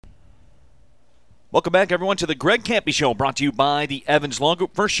Welcome back, everyone, to the Greg Campy Show, brought to you by the Evans Law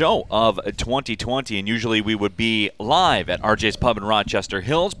Group. First show of 2020, and usually we would be live at RJ's Pub in Rochester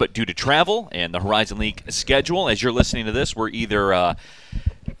Hills, but due to travel and the Horizon League schedule, as you're listening to this, we're either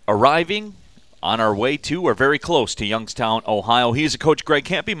arriving, on our way to, or very close to Youngstown, Ohio. He is Coach Greg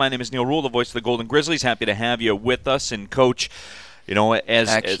Campy. My name is Neil Rule, the voice of the Golden Grizzlies. Happy to have you with us. And, Coach, you know,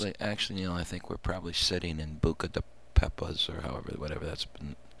 Actually, Neil, I think we're probably sitting in Buca de Pepas or whatever that's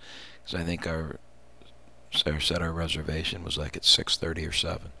been, because I think our reservation was like at 6:30 or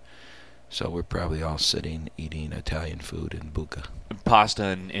 7. So we're probably all sitting eating Italian food in Buca. Pasta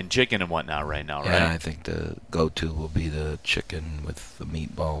and chicken and whatnot right now, right? Yeah, I think the go-to will be the chicken with the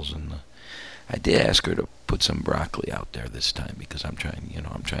meatballs and I did ask her to put some broccoli out there this time because I'm trying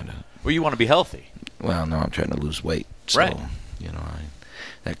to. Well, you want to be healthy. Well, no, I'm trying to lose weight. So, right.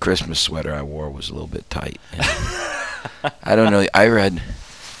 That Christmas sweater I wore was a little bit tight. I don't know. I read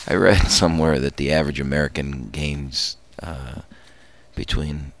somewhere that the average American gains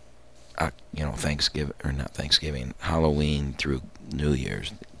between Halloween through New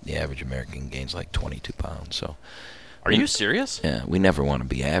Year's, the average American gains like 22 pounds. So, are you serious? Yeah, we never want to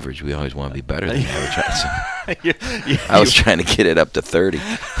be average. We always want to be better than average. I was trying to get it up to 30.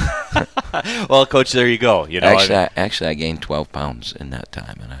 Well, Coach, there you go. Actually, I gained 12 pounds in that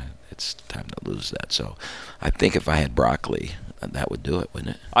time, and it's time to lose that. So, I think if I had broccoli, that would do it,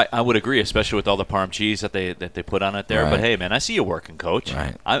 wouldn't it? I would agree, especially with all the parm cheese that they put on it there. Right. But hey, man, I see you working, Coach.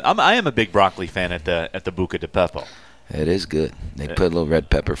 Right. I am a big broccoli fan at the Buca de Pepo. It is good. They put little red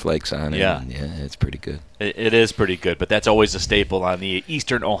pepper flakes on it. Yeah. And it's pretty good. It is pretty good, but that's always a staple on the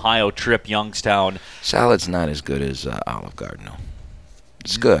Eastern Ohio trip, Youngstown. Salad's not as good as Olive Garden, though.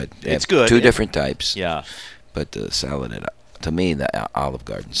 It's good. It's good. Two different types. Yeah. But the salad, to me, the Olive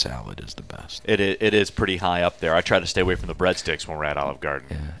Garden salad is the best. It is pretty high up there. I try to stay away from the breadsticks when we're at Olive Garden.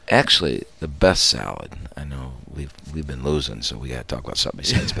 Yeah. Actually, the best salad, I know we've been losing, so we got to talk about something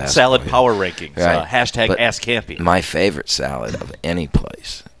besides basketball. Salad power rankings. Right. Hashtag But Ask Campy. My favorite salad of any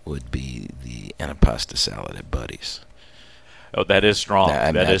place would be the antipasta salad at Buddy's. Oh, that is strong.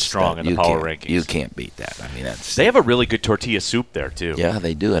 That is strong in the power rankings. You can't beat that. I mean, they have a really good tortilla soup there too. Yeah,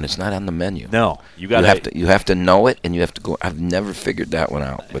 they do, and it's not on the menu. No, you have to know it, and you have to go. I've never figured that one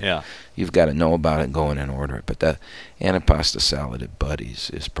out, but yeah. You've got to know about it, go in and order it. But that antipasta salad at Buddy's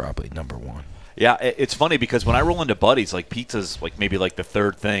is probably number one. Yeah, it's funny because when I roll into Buddy's, like pizza's like maybe like the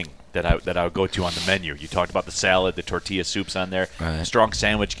third thing that I would go to on the menu. You talked about the salad, the tortilla soup's on there, right. Strong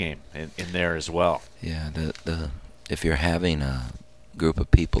sandwich game in there as well. Yeah, if you're having a group of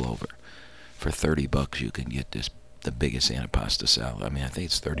people over for $30, you can get the biggest antipasta salad. I mean, I think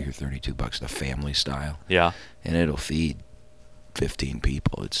it's $30 or $32, the family style. Yeah, and it'll feed 15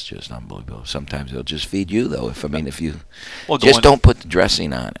 people. It's just unbelievable. Sometimes it'll just feed you, though. If you don't put the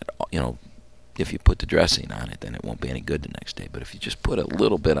dressing on it, if you put the dressing on it, then it won't be any good the next day. But if you just put a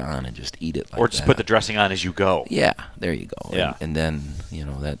little bit on and just eat it like that. Or just put the dressing on as you go. Yeah, there you go. Yeah. And then,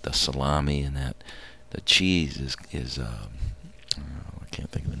 that the salami and the cheese is I can't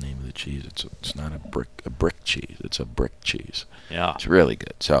think of the name of the cheese. It's not a brick cheese. It's a brick cheese. Yeah. It's really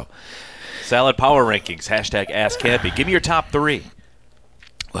good. So, salad power rankings. Hashtag Ask Campy. Give me your top 3.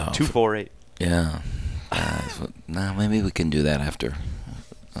 Well, 2, 4, 8. Yeah. Maybe we can do that after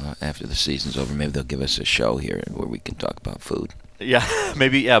the season's over. Maybe they'll give us a show here where we can talk about food. Yeah,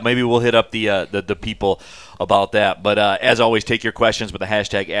 maybe we'll hit up the people about that. But as always, take your questions with the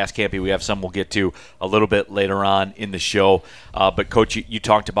hashtag Ask Campy. We have some we'll get to a little bit later on in the show. But Coach, you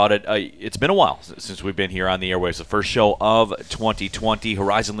talked about it. It's been a while since we've been here on the airwaves. The first show of 2020.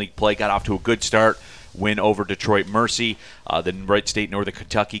 Horizon League play got off to a good start. Win over Detroit Mercy. Then Wright State, Northern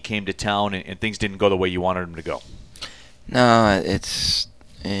Kentucky came to town, and things didn't go the way you wanted them to go. No, it's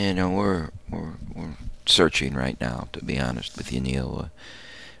we're searching right now, to be honest with you, Neil.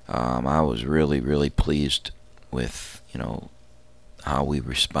 I was really, really pleased with, how we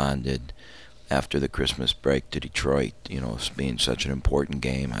responded after the Christmas break to Detroit, being such an important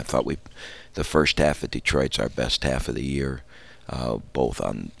game. I thought the first half at Detroit's our best half of the year, both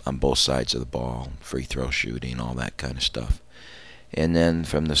on both sides of the ball, free throw shooting, all that kind of stuff. And then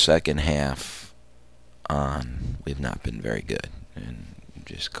from the second half on, we've not been very good, and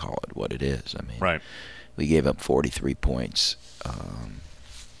just call it what it is. I mean, right. We gave up 43 points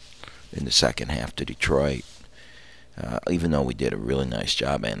in the second half to Detroit. Even though we did a really nice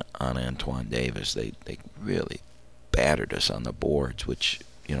job on Antoine Davis, they really battered us on the boards, which,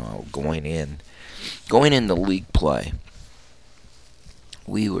 going into league play,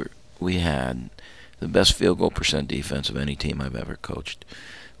 we had the best field goal percent defense of any team I've ever coached.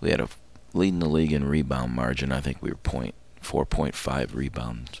 We had a leading the league in rebound margin. I think we were 4.5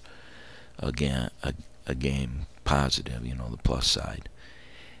 rebounds a game positive, the plus side.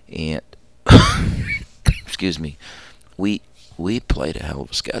 And excuse me, we played a hell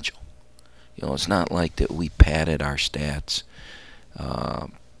of a schedule. It's not like that we padded our stats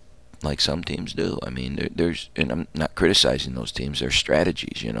like some teams do. I mean, there's, and I'm not criticizing those teams. There's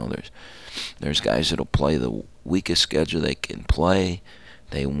strategies. There's guys that'll play the weakest schedule they can play.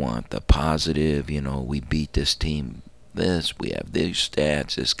 They want the positive. We beat this team. We have these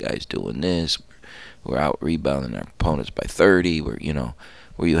stats. This guy's doing this. We're out rebounding our opponents by 30. Where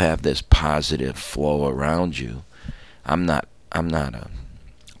you have this positive flow around you. I'm not a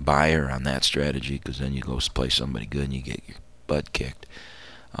buyer on that strategy, because then you go play somebody good and you get your butt kicked.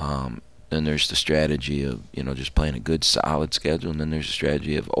 Then there's the strategy of just playing a good solid schedule, and then there's the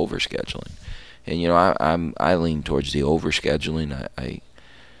strategy of overscheduling. And I lean towards the overscheduling. And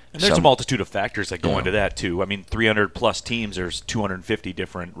there's a multitude of factors that go into that too. I mean, 300 plus teams. There's 250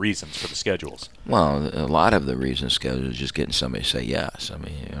 different reasons for the schedules. Well, a lot of the reasons schedule is just getting somebody to say yes. I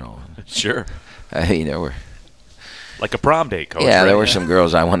mean, Sure. There were. Like a prom date, Coach. Yeah, right? there were some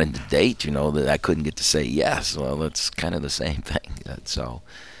girls I wanted to date, that I couldn't get to say yes. Well, it's kind of the same thing.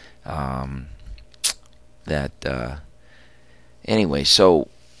 Anyway, so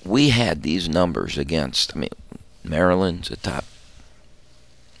we had these numbers against, Maryland's a top,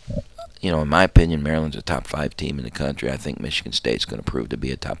 in my opinion, Maryland's a top 5 team in the country. I think Michigan State's going to prove to be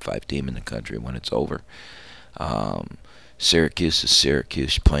a top 5 team in the country when it's over. Syracuse is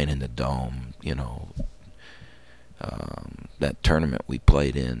Syracuse, playing in the Dome, that tournament we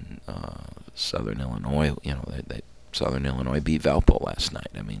played in, Southern Illinois, Southern Illinois beat Valpo last night.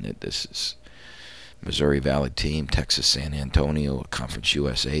 I mean, this is Missouri Valley team, Texas San Antonio, a Conference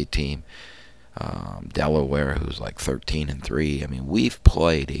USA team, Delaware, who's like 13-3. I mean, we've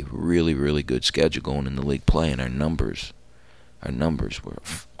played a really, really good schedule going in the league play, and our numbers were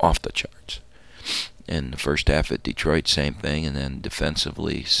off the charts. In the first half at Detroit, same thing, and then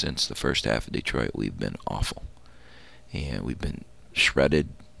defensively, since the first half of Detroit, we've been awful. And we've been shredded.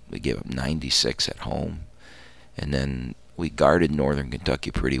 We gave up 96 at home. And then we guarded Northern Kentucky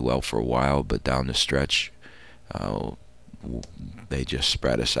pretty well for a while, but down the stretch, they just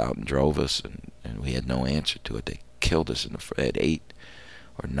spread us out and drove us, and we had no answer to it. They killed us. They had 8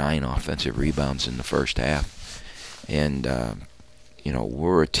 or 9 offensive rebounds in the first half. And,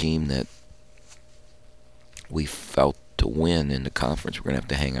 we're a team that we felt to win in the conference, we're going to have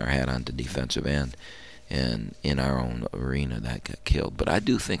to hang our hat on the defensive end. And in our own arena, that got killed. But I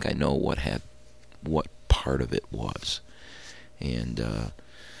do think I know what part of it was. And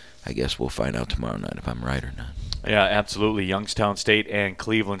I guess we'll find out tomorrow night if I'm right or not. Yeah, absolutely. Youngstown State and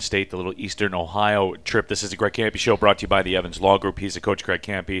Cleveland State, the little Eastern Ohio trip. This is the Greg Campy Show, brought to you by the Evans Law Group. He's the Coach Greg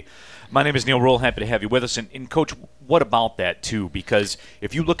Campy. My name is Neil Rule. Happy to have you with us. And Coach, what about that, too? Because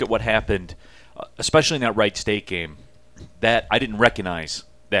if you look at what happened, especially in that Wright State game, that I didn't recognize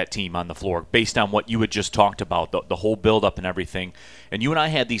that team on the floor based on what you had just talked about, the whole build-up and everything. And you and I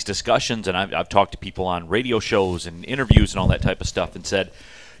had these discussions, and I've talked to people on radio shows and interviews and all that type of stuff, and said,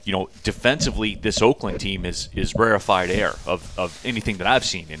 defensively, this Oakland team is rarefied air of anything that I've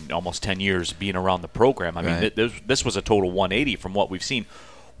seen in almost 10 years being around the program. I mean, this was a total 180 from what we've seen.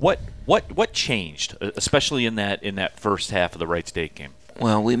 What changed, especially in that first half of the Wright State game?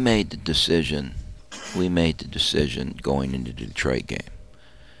 Well, we made the decision going into the Detroit game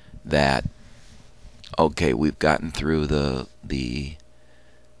that, okay, we've gotten through the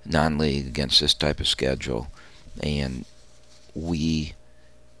non-league against this type of schedule, and we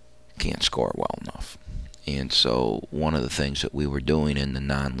can't score well enough. And so one of the things that we were doing in the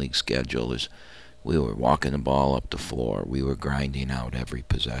non-league schedule is we were walking the ball up the floor. We were grinding out every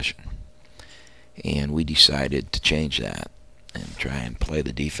possession. And we decided to change that and try and play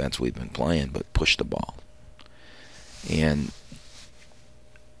the defense we've been playing, but push the ball. And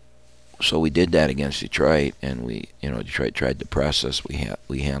so we did that against Detroit, and Detroit tried to press us.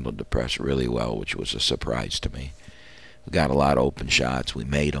 We handled the press really well, which was a surprise to me. We got a lot of open shots. We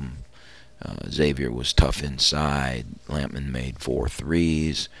made them. Xavier was tough inside. Lampman made 4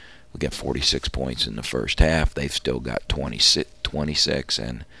 threes. We got 46 points in the first half. They've still got 26,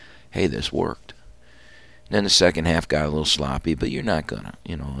 and hey, this worked. Then the second half got a little sloppy, but you're not gonna,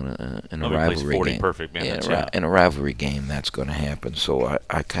 in a rivalry 40 game. Perfect minutes, In a rivalry game, that's going to happen. So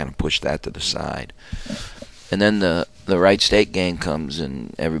I kind of pushed that to the side. And then the Wright State game comes,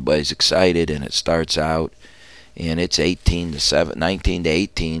 and everybody's excited, and it starts out, and it's 19 to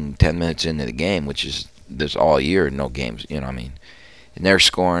 18, 10 minutes into the game, which is there's all year no games, And they're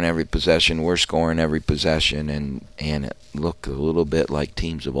scoring every possession, we're scoring every possession, and it looked a little bit like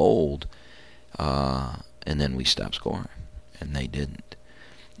teams of old. And then we stopped scoring, and they didn't.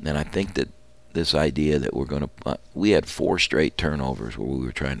 And I think that this idea that we're going to. We had 4 straight turnovers where we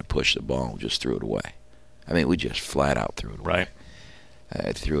were trying to push the ball and just threw it away. I mean, we just flat out threw it away. Right.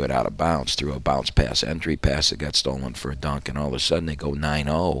 I threw it out of bounds, threw a bounce pass, entry pass that got stolen for a dunk, and all of a sudden they go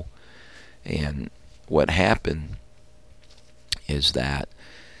 9-0. And what happened is that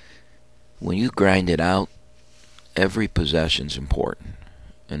when you grind it out, every possession's important.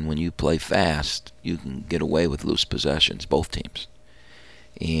 And when you play fast, you can get away with loose possessions, both teams.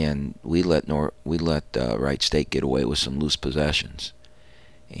 And we let Wright State get away with some loose possessions,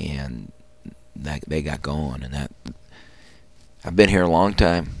 and they got going. And that, I've been here a long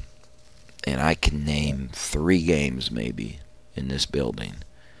time, and I can name 3 games maybe in this building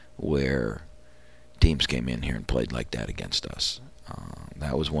where teams came in here and played like that against us.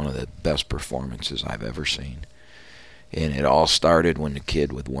 That was one of the best performances I've ever seen. And it all started when the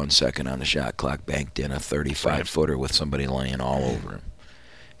kid with 1 second on the shot clock banked in a 35-footer with somebody laying all over him.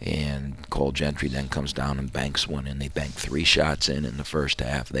 And Cole Gentry then comes down and banks one, and they banked 3 shots in the first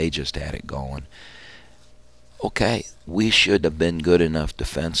half. They just had it going. Okay, we should have been good enough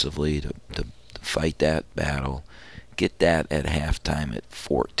defensively to fight that battle, get that at halftime at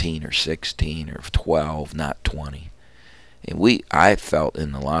 14 or 16 or 12, not 20. And I felt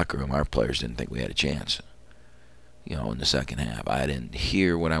in the locker room our players didn't think we had a chance. In the second half, I didn't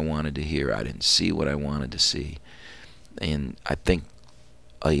hear what I wanted to hear. I didn't see what I wanted to see. And I think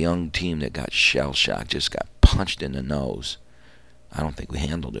a young team that got shell-shocked, just got punched in the nose. I don't think we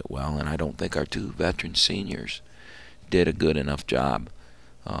handled it well, and I don't think our 2 veteran seniors did a good enough job.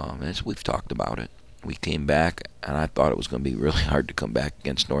 As we've talked about it, we came back, and I thought it was going to be really hard to come back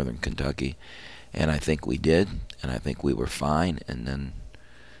against Northern Kentucky, and I think we did, and I think we were fine. And then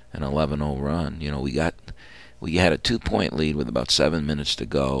an 11-0 run. We had a 2-point lead with about 7 minutes to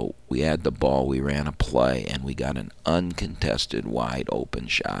go. We had the ball, we ran a play, and we got an uncontested wide open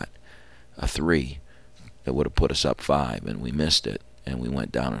shot, a 3 that would have put us up 5, and we missed it, and we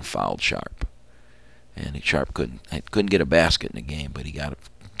went down and fouled Sharp. And Sharp couldn't get a basket in the game, but he got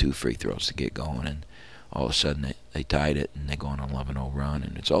 2 free throws to get going, and all of a sudden they tied it, and they go on an 11-0 run,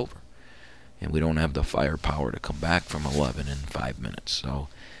 and it's over. And we don't have the firepower to come back from 11 in 5 minutes. So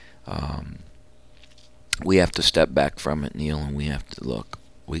we have to step back from it, Neil, and we have to look.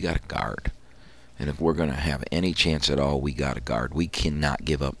 We got to guard. And if we're going to have any chance at all, we got to guard. We cannot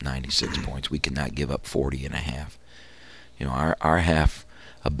give up 96 points. We cannot give up 40 and a half. Our half,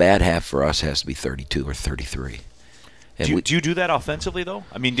 a bad half for us has to be 32 or 33. Do you do that offensively, though?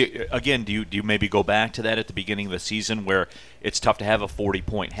 I mean, do you maybe go back to that at the beginning of the season where it's tough to have a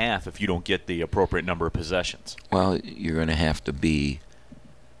 40-point half if you don't get the appropriate number of possessions? Well, you're going to have to be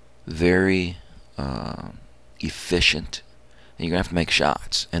very efficient, and you're going to have to make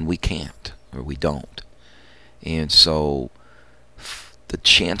shots, and we can't, or we don't. And so the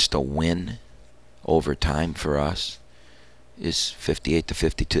chance to win over time for us is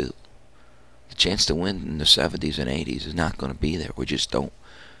 58-52. The chance to win in the 70s and 80s is not going to be there.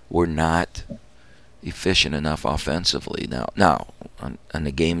 We're not efficient enough offensively. Now on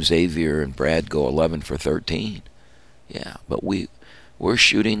the game, Xavier and Brad go 11 for 13. Yeah, but we're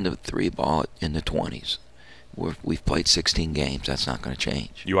shooting the 3 ball in the 20s. We've played 16 games. That's not going to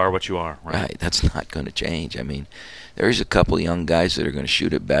change. You are what you are, right? Right. That's not going to change. I mean, there's a couple young guys that are going to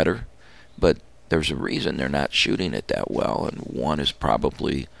shoot it better, but there's a reason they're not shooting it that well, and one is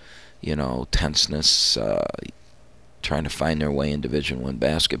probably, tenseness, trying to find their way in Division I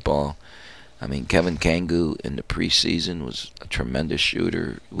basketball. I mean, Kevin Kangu in the preseason was a tremendous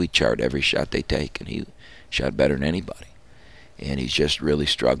shooter. We chart every shot they take, and he shot better than anybody. And he's just really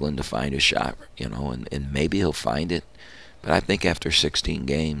struggling to find his shot, and maybe he'll find it. But I think after 16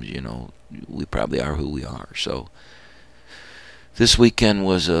 games, we probably are who we are. So this weekend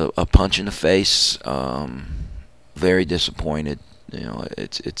was a punch in the face. Very disappointed.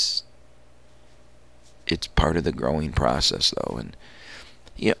 It's part of the growing process, though. And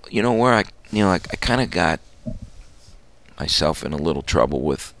where I kind of got myself in a little trouble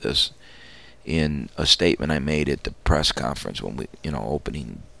with this in a statement I made at the press conference when we,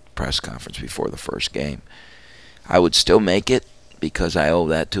 opening press conference before the first game. I would still make it because I owe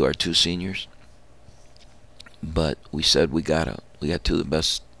that to our 2 seniors. But we said we got 2 of the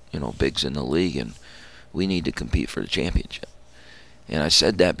best, bigs in the league, and we need to compete for the championship. And I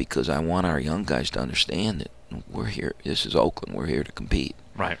said that because I want our young guys to understand that we're here. This is Oakland. We're here to compete.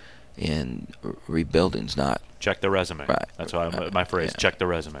 Right. And rebuilding's not. Check the resume. Right. That's why my phrase. Check the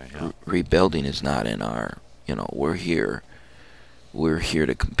resume. Yeah. Rebuilding is not in our. We're here. We're here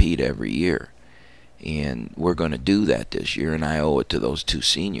to compete every year, and we're going to do that this year. And I owe it to those 2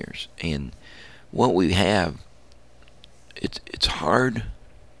 seniors. And what we have, it's hard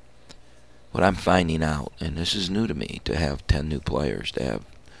what I'm finding out, and this is new to me, to have 10 new players, to have,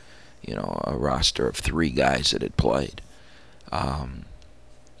 a roster of 3 guys that had played.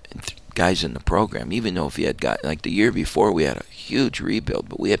 Guys in the program, even though if you had got, like the year before, we had a huge rebuild,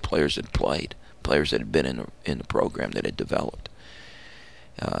 but we had players that played, players that had been in the program that had developed.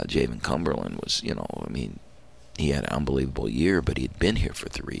 Javen Cumberland was, he had an unbelievable year, but he'd been here for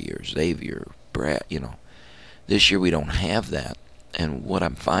 3 years. Xavier, Brad, This year we don't have that. And what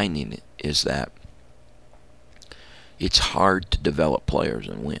I'm finding is that it's hard to develop players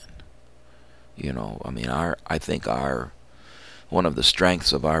and win. I think one of the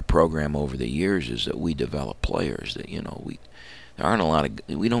strengths of our program over the years is that we develop players that,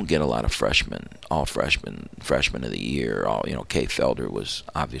 we don't get a lot of freshmen, all freshman of the year. Kay Felder was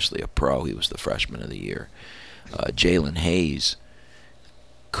obviously a pro. He was the freshman of the year. Jalen Hayes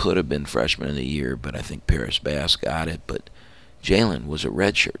could have been freshman of the year, but I think Paris Bass got it. But Jalen was a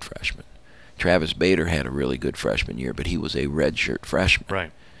redshirt freshman. Travis Bader had a really good freshman year, but he was a redshirt freshman.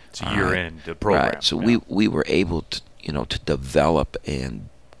 Right. It's a year in the program. Right. So we were able to, to develop and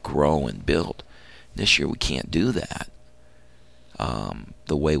grow and build. This year we can't do that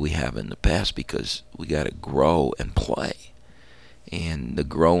the way we have in the past because we got to grow and play. And the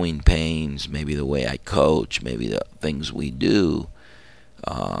growing pains, maybe the way I coach, maybe the things we do,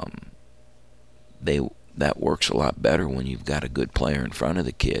 that works a lot better when you've got a good player in front of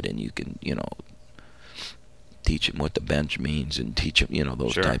the kid and you can, teach him what the bench means and teach him,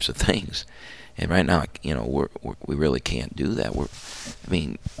 those Sure. types of things. And right now, we really can't do that.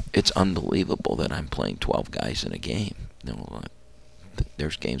 It's unbelievable that I'm playing 12 guys in a game.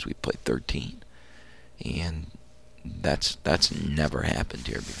 There's games we play 13, and that's never happened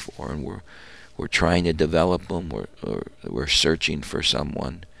here before. And we're trying to develop them. We're searching for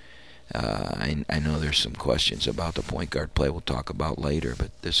someone. I know there's some questions about the point guard play we'll talk about later,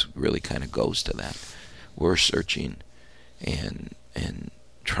 but this really kind of goes to that. We're searching and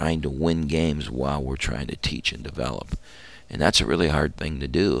trying to win games while we're trying to teach and develop. And that's a really hard thing to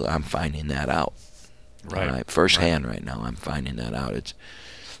do. I'm finding that out. Right. Firsthand right now, I'm finding that out. It's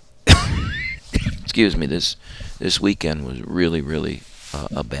excuse me, this weekend was really, really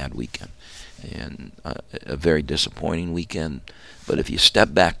a bad weekend. And a very disappointing weekend. But if you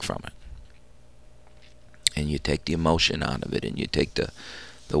step back from it, and you take the emotion out of it, and you take the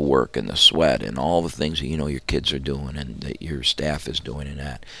work and the sweat and all the things that your kids are doing and that your staff is doing and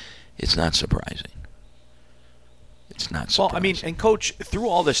that, it's not surprising. It's not surprising. Well, and Coach, through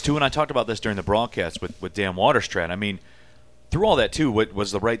all this too, and I talked about this during the broadcast with Dan Waterstrat, through all that too,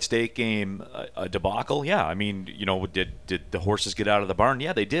 was the Wright State game a debacle? Yeah, did the horses get out of the barn?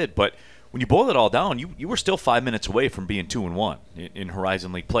 Yeah, they did, but when you boil it all down, you were still 5 minutes away from being 2-1 in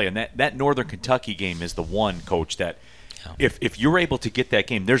Horizon League play, and that Northern Kentucky game is the one, Coach, that if you're able to get that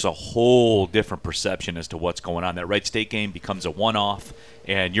game, there's a whole different perception as to what's going on. That Wright State game becomes a one-off,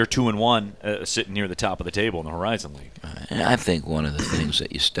 and you're 2-1 sitting near the top of the table in the Horizon League. And I think one of the things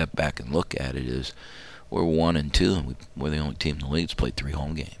that you step back and look at it is we're 1-2, and we're the only team in the league that's played 3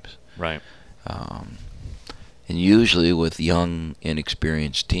 home games. Right. And usually with young,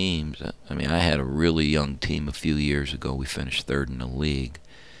 inexperienced teams, I had a really young team a few years ago. We finished 3rd in the league.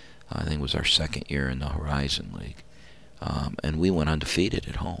 I think it was our 2nd year in the Horizon League. And we went undefeated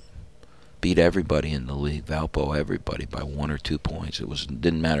at home. Beat everybody in the league, Valpo, everybody by 1 or 2 points.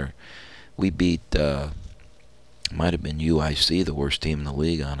 Didn't matter. We beat, might have been UIC, the worst team in the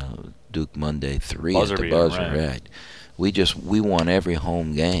league, on a Duke Monday 3 at the buzzer. Right. We won every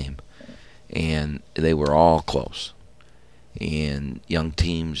home game. And they were all close. And young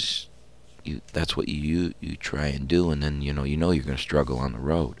teams, that's what you try and do, and then you're going to struggle on the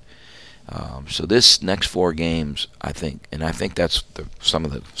road. So this next 4 games, I think that's some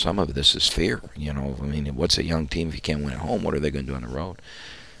of this is fear. What's a young team if you can't win at home? What are they going to do on the road?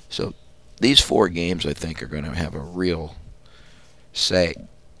 So these 4 games, I think, are going to have a real say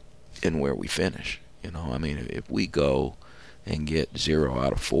in where we finish. If we go and get 0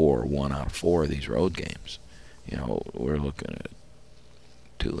 out of 4 or 1 out of 4 of these road games, we're looking at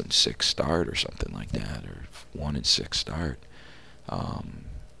 2-6 start or something like that, or 1-6 start.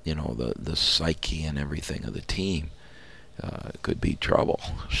 The psyche and everything of the team could be trouble.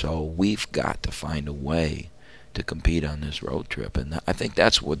 So we've got to find a way to compete on this road trip, and I think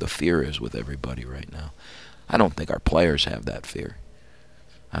that's what the fear is with everybody right now. I don't think our players have that fear.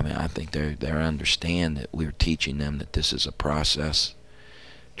 I think they understand that we're teaching them that this is a process.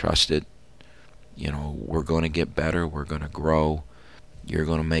 Trust it. We're going to get better. We're going to grow. You're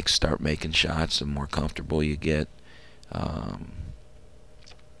going to start making shots. The more comfortable you get,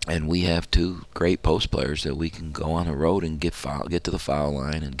 And we have two great post players that we can go on the road and get to the foul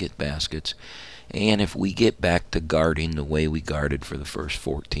line and get baskets. And if we get back to guarding the way we guarded for the first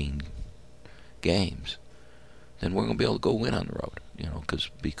 14 games, then we're going to be able to go win on the road.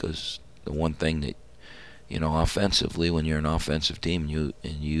 Because the one thing that, offensively, when you're an offensive team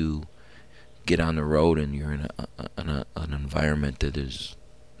and you get on the road and you're in an environment that is,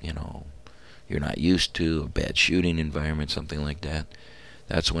 you're not used to, a bad shooting environment, something like that,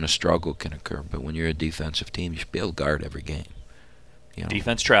 that's when a struggle can occur. But when you're a defensive team, you should be able to guard every game.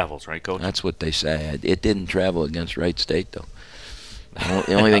 Defense travels, right, Coach? That's what they say. It didn't travel against Wright State, though.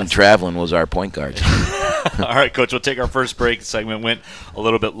 The only thing traveling was our point guards. All right, Coach, we'll take our first break. The segment went a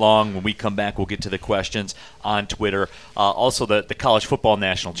little bit long. When we come back, we'll get to the questions on Twitter. Also, the College Football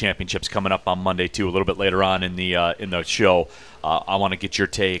National Championships coming up on Monday, too, a little bit later on in the show. I want to get your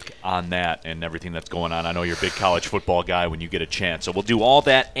take on that and everything that's going on. I know you're a big college football guy when you get a chance. So we'll do all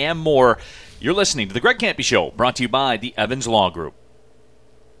that and more. You're listening to The Greg Kampe Show, brought to you by the Evans Law Group.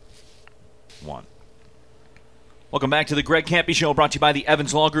 Welcome back to the Greg Kampe Show, brought to you by the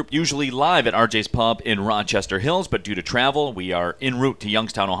Evans Law Group, usually live at RJ's Pub in Rochester Hills, but due to travel, we are en route to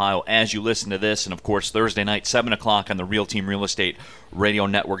Youngstown, Ohio as you listen to this, and of course Thursday night, 7 o'clock on the Real Team Real Estate Radio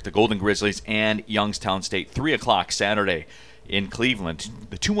Network, the Golden Grizzlies and Youngstown State, 3 o'clock Saturday in Cleveland,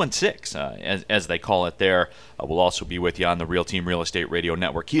 the 216, as they call it there. We'll also be with you on the Real Team Real Estate Radio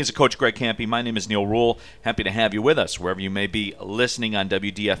Network. He is a Coach Greg Kampe. My name is Neil Rule. Happy to have you with us wherever you may be listening on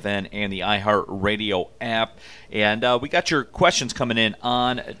WDFN and the iHeartRadio app. And we got your questions coming in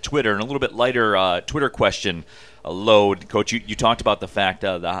on Twitter, and a little bit lighter Twitter question load. Coach, you talked about the fact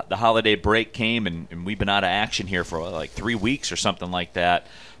the holiday break came, and we've been out of action here for like 3 weeks or something like that.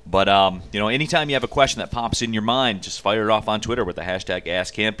 But, anytime you have a question that pops in your mind, just fire it off on Twitter with the hashtag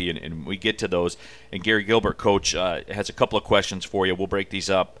AskKampe, and we get to those. And Gary Gilbert, Coach, has a couple of questions for you. We'll break these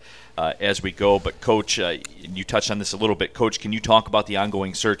up as we go. But, Coach, you touched on this a little bit. Coach, can you talk about the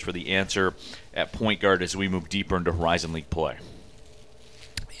ongoing search for the answer at point guard as we move deeper into Horizon League play?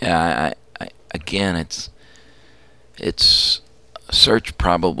 Yeah, again, it's search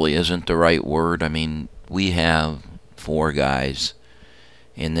probably isn't the right word. I mean, we have 4 guys.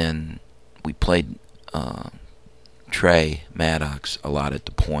 And then we played Trey Maddox a lot at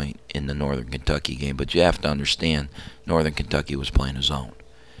the point in the Northern Kentucky game. But you have to understand, Northern Kentucky was playing a zone,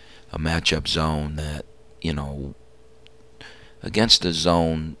 a matchup zone that, against the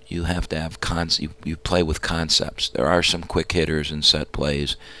zone, you have to have you play with concepts. There are some quick hitters and set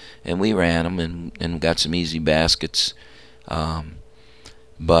plays, and we ran them and got some easy baskets.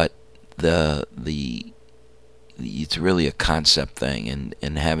 But it's really a concept thing,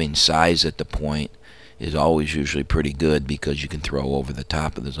 and having size at the point is always usually pretty good because you can throw over the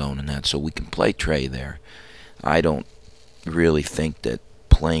top of the zone and that. So we can play Trey there. I don't really think that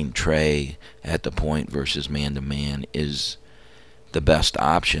playing Trey at the point versus man-to-man is the best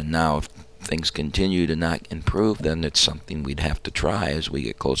option. Now, if things continue to not improve, then it's something we'd have to try as we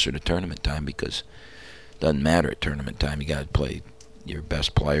get closer to tournament time, because it doesn't matter at tournament time. You got to play your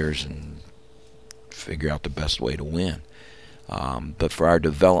best players and figure out the best way to win. But for our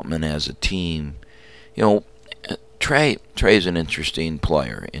development as a team, Trey's an interesting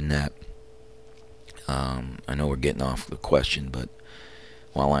player in that, I know we're getting off the question, but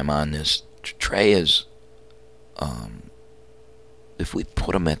while I'm on this, Trey is, if we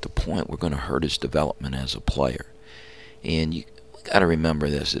put him at the point, we're going to hurt his development as a player. And we got to remember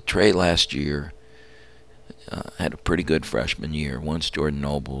this, that Trey last year had a pretty good freshman year. Once Jordan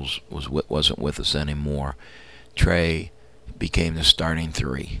Nobles wasn't with us anymore, Trey became the starting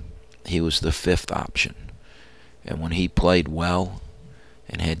 3. He was the 5th option. And when he played well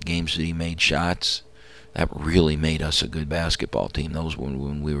and had games that he made shots, that really made us a good basketball team. Those were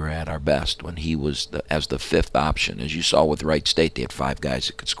when we were at our best, when he was as the 5th option. As you saw with Wright State, they had 5 guys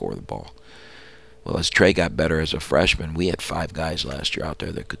that could score the ball. Well, as Trey got better as a freshman, we had 5 guys last year out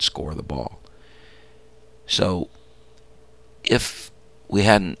there that could score the ball. So if we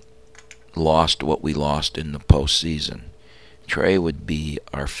hadn't lost what we lost in the postseason, Trey would be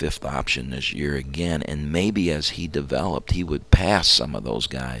our 5th option this year again, and maybe as he developed, he would pass some of those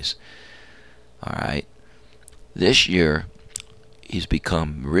guys. All right. This year, he's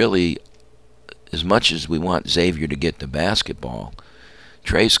become really, as much as we want Xavier to get the basketball,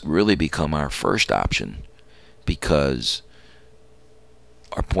 Trey's really become our first option, because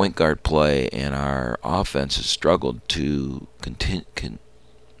our point guard play and our offense has struggled to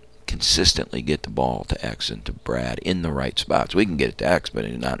consistently get the ball to X and to Brad in the right spots. We can get it to X, but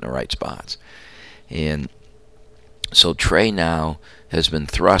not in the right spots. And so Trey now has been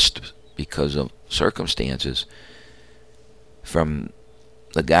thrust, because of circumstances, from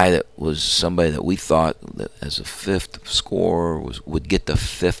the guy that was somebody that we thought that as a fifth scorer would get the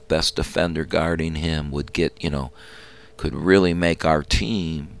fifth best defender guarding him, would get, could really make our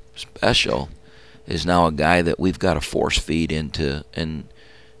team special, is now a guy that we've got to force feed into, and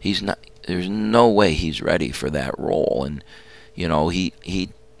he's not. There's no way he's ready for that role. And he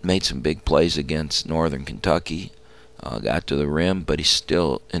made some big plays against Northern Kentucky, got to the rim, but he's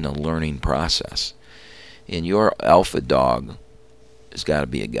still in a learning process. And your alpha dog has got to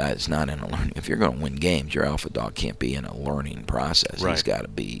be a guy that's not in a learning. If you're going to win games, your alpha dog can't be in a learning process. Right. He's got to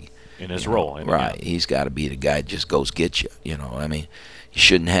be in his role. Right. Yeah. He's got to be the guy that just goes get you. You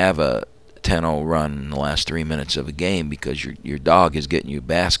shouldn't have a 10-0 run in the last 3 minutes of a game because your dog is getting you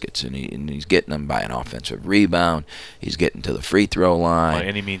baskets, and he's getting them by an offensive rebound. He's getting to the free throw line. By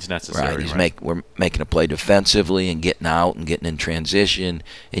any means necessary. Right. We're making a play defensively and getting out and getting in transition,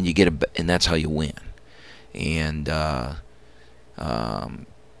 and and that's how you win. And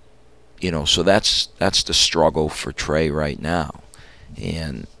so that's the struggle for Trey right now,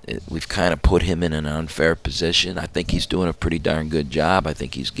 and we've kind of put him in an unfair position. I think he's doing a pretty darn good job. I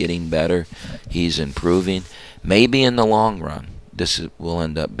think he's getting better. He's improving. Maybe in the long run, will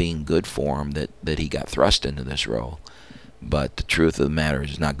end up being good for him that he got thrust into this role. But the truth of the matter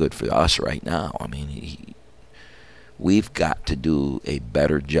is, it's not good for us right now. We've got to do a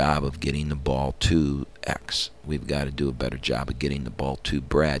better job of getting the ball to X. We've got to do a better job of getting the ball to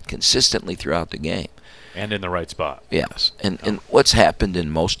Brad consistently throughout the game. And in the right spot. Yes. And what's happened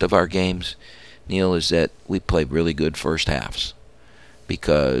in most of our games, Neil, is that we play really good first halves.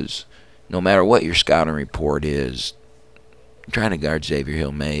 Because no matter what your scouting report is, trying to guard Xavier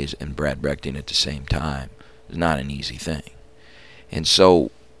Hill-Mays and Brad Brechting at the same time is not an easy thing. And so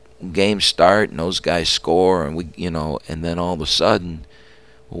games start and those guys score, and and then all of a sudden,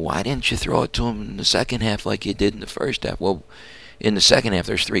 why didn't you throw it to them in the second half like you did in the first half? Well, in the second half,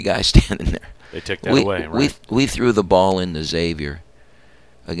 there's 3 guys standing there. They took that away, right? We threw the ball into Xavier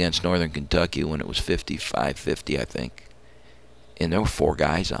against Northern Kentucky when it was 55-50, I think, and there were 4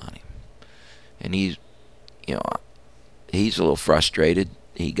 guys on him, and he's a little frustrated.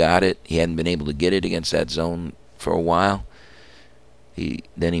 He got it. He hadn't been able to get it against that zone for a while.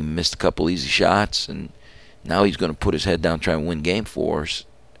 Then he missed a couple easy shots, and now he's going to put his head down, try and win game for us.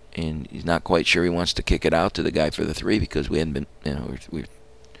 And he's not quite sure he wants to kick it out to the guy for the 3 because we hadn't been, we're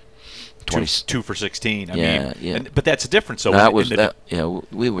 2 for 16. Yeah. But that's a difference. So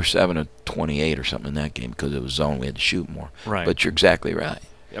we were 7 of 28 or something in that game because it was zone. We had to shoot more. Right. But you're exactly right.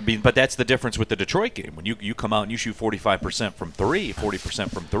 But that's the difference with the Detroit game. When you come out and you shoot 45% from 3,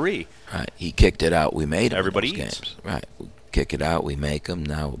 40% from 3. Right. He kicked it out. We made him. Everybody in those eats. games. Right. We kick it out. We make them.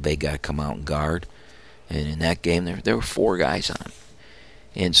 Now they got to come out and guard. And in that game, there were 4 guys on him.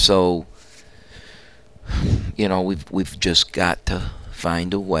 And so, we've just got to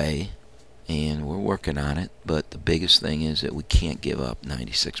find a way, and we're working on it. But the biggest thing is that we can't give up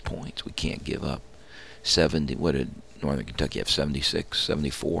 96 points. We can't give up 70. What did Northern Kentucky have? 76,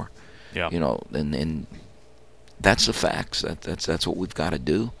 74. Yeah. And that's the facts. That's what we've got to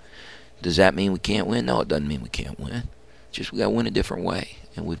do. Does that mean we can't win? No, it doesn't mean we can't win. Just we got to win a different way,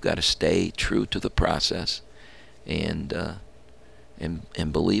 and we've got to stay true to the process, and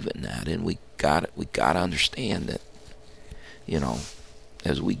believe in that. And we got to understand that,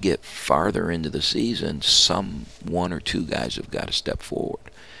 as we get farther into the season, some 1 or 2 guys have got to step forward.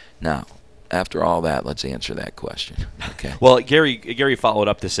 Now, after all that, let's answer that question. Okay. Well, Gary followed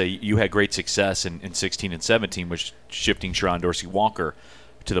up to say you had great success in 16 and 17 with shifting Sharon Dorsey-Walker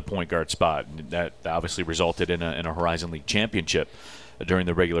to the point guard spot. And that obviously resulted in a Horizon League championship during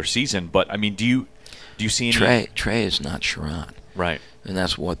the regular season. But do you see any? Trey is not Sharon. Right. And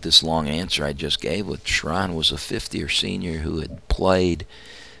that's what this long answer I just gave with Sharon was a fifth-year senior who had played,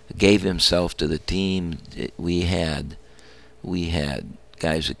 gave himself to the team. We had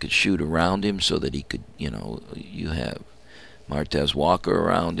guys that could shoot around him so that he could, you have Martez Walker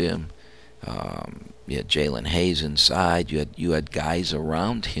around him. You had Jalen Hayes inside. You had guys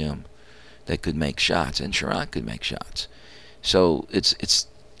around him that could make shots, and Sharon could make shots. So it's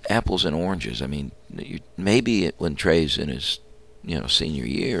apples and oranges. Maybe when Trey's in his senior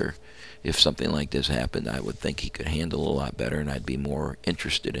year, if something like this happened, I would think he could handle a lot better, and I'd be more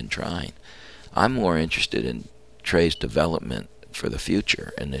interested in trying. I'm more interested in Trey's development for the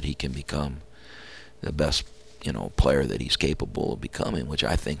future, and that he can become the best player that he's capable of becoming, which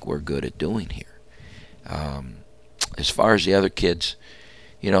I think we're good at doing here. As far as the other kids,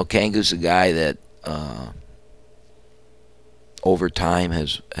 Kangu's a guy that over time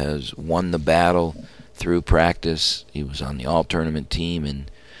has won the battle through practice. He was on the all-tournament team in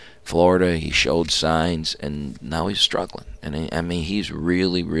Florida, he showed signs, and now he's struggling. And I mean, he's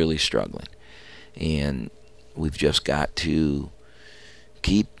really, really struggling. And we've just got to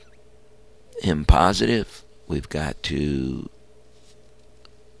keep him positive. We've got to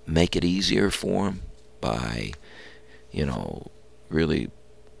make it easier for him by, really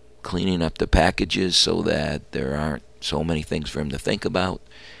cleaning up the packages so that there aren't so many things for him to think about.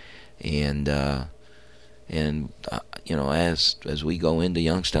 And as we go into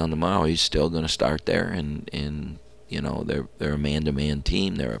Youngstown tomorrow, he's still going to start there. And they're a man-to-man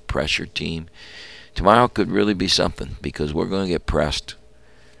team. They're a pressure team. Tomorrow could really be something because we're going to get pressed,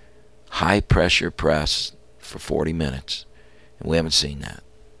 high-pressure press for 40 minutes. And we haven't seen that.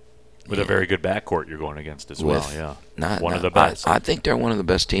 With a very good backcourt you're going against as well, yeah. One of the best. I think they're one of the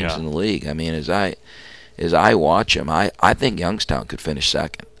best teams in the league. I mean, as I watch them, I think Youngstown could finish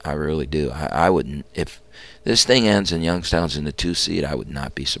second. I really do. I wouldn't, if this thing ends and Youngstown's in the 2 seed, I would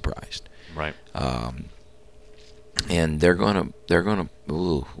not be surprised. Right. And we're going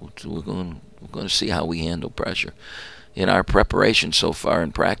to see how we handle pressure. In our preparation so far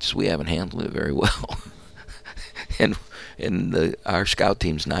in practice, we haven't handled it very well. and our scout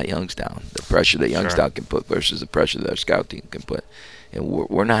team's not Youngstown. The pressure that Youngstown can put versus the pressure that our scout team can put, and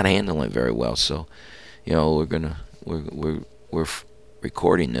we're not handling it very well. So, we're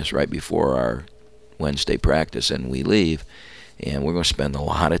recording this right before our Wednesday practice, and we leave, and we're going to spend a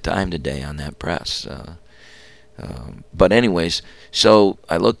lot of time today on that press. But anyways, so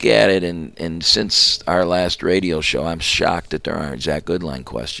I look at it, and since our last radio show, I'm shocked that there aren't Zach Goodline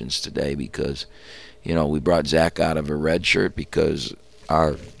questions today because, we brought Zach out of a red shirt because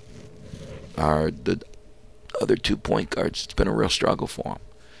the other 2 point guards, it's been a real struggle for them.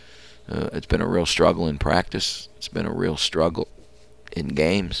 It's been a real struggle in practice. It's been a real struggle in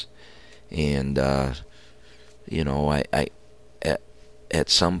games. And, at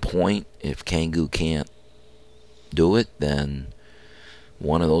some point, if Kangu can't do it, then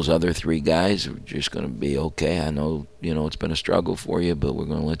one of those other 3 guys are just going to be okay. I know, it's been a struggle for you, but we're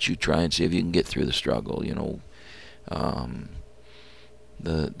going to let you try and see if you can get through the struggle.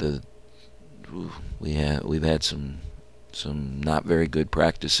 We've had some not very good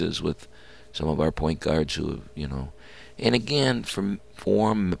practices with some of our point guards who have, and again, for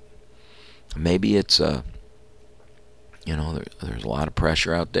them, maybe it's there's a lot of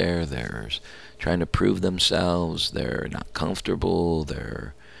pressure out there. There's trying to prove themselves. They're not comfortable.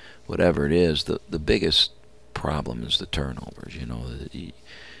 They're whatever it is. The biggest problem is the turnovers.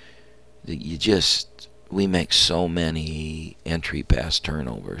 We make so many entry pass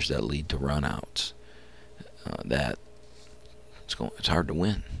turnovers that lead to runouts that it's hard to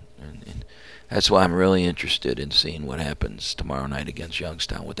win. And that's why I'm really interested in seeing what happens tomorrow night against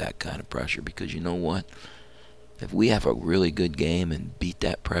Youngstown with that kind of pressure. Because you know what? If we have a really good game and beat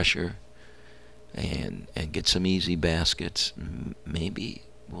that pressure and get some easy baskets, maybe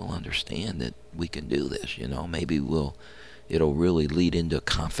we'll understand that we can do this. Maybe it'll really lead into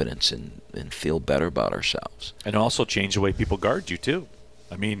confidence and feel better about ourselves. And also change the way people guard you too.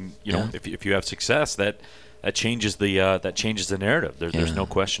 I mean, if you have success, that changes the narrative. There's no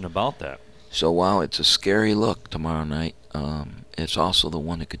question about that. So while it's a scary look tomorrow night, it's also the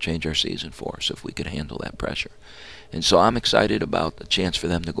one that could change our season for us if we could handle that pressure. And so I'm excited about the chance for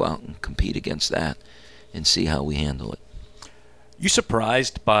them to go out and compete against that and see how we handle it. You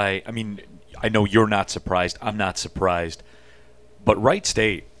surprised by, I know you're not surprised, I'm not surprised, but Wright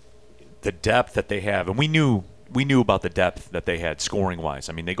State, the depth that they have, and we knew about the depth that they had scoring-wise.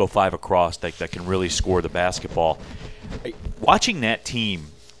 They go 5 across that can really score the basketball. Watching that team,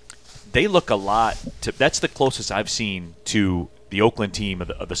 they look a lot that's the closest I've seen to the Oakland team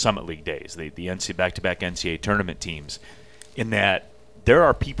of the Summit League days, the NCAA back-to-back NCAA tournament teams, in that there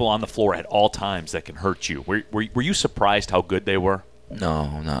are people on the floor at all times that can hurt you. Were you surprised how good they were?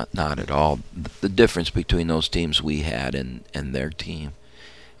 No, not at all. The difference between those teams we had and their team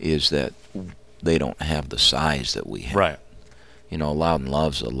is that they don't have the size that we have. Right. Loudon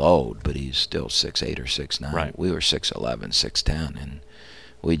Love's a load, but he's still 6'8" or 6'9". Right. We were 6'11", 6'10", and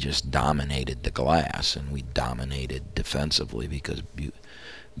we just dominated the glass, and we dominated defensively because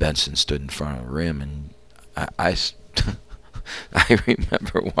Benson stood in front of the rim, and I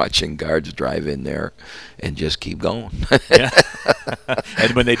remember watching guards drive in there and just keep going. Yeah.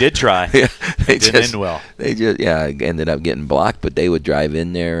 And when they did try, they didn't end well. They ended up getting blocked, but they would drive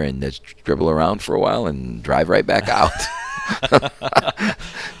in there and just dribble around for a while and drive right back out.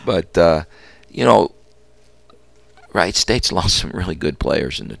 But, Wright State's lost some really good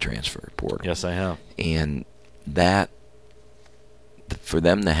players in the transfer portal. Yes, I have. And that, for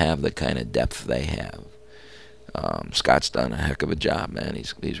them to have the kind of depth they have, Scott's done a heck of a job, man.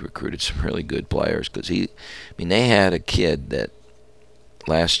 He's recruited some really good players because they had a kid that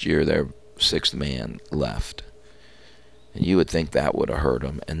last year their sixth man left, and you would think that would have hurt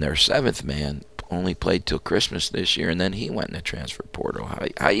them. And their seventh man only played till Christmas this year, and then he went in the transfer portal.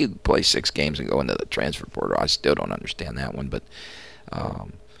 How you play 6 games and go into the transfer portal? I still don't understand that one, but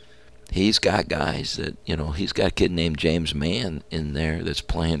he's got guys that, he's got a kid named James Mann in there that's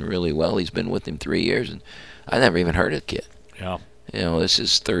playing really well. He's been with him 3 years, and I never even heard of the kid. Yeah. This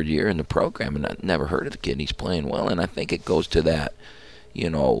is his 3rd year in the program, and I never heard of the kid. He's playing well, and I think it goes to that,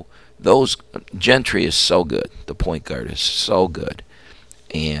 those Gentry is so good. The point guard is so good,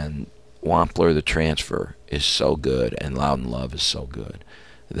 and Wampler, the transfer, is so good, and Loudon Love is so good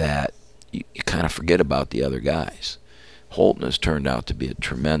that you kind of forget about the other guys. Holton has turned out to be a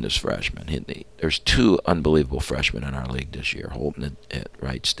tremendous freshman. There's 2 unbelievable freshmen in our league this year, Holton at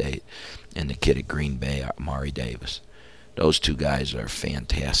Wright State and the kid at Green Bay, Amari Davis. Those 2 guys are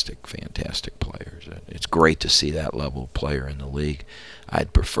fantastic, fantastic players. It's great to see that level of player in the league.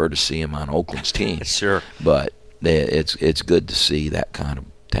 I'd prefer to see him on Oakland's team. Sure. But it's good to see that kind of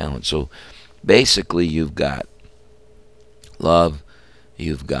talent. So basically you've got Love,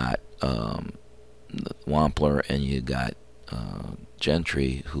 you've got Wampler, and you got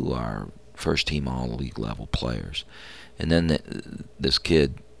Gentry, who are first-team all-league level players. And then this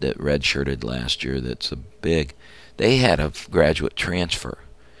kid that redshirted last year that's a big, they had a graduate transfer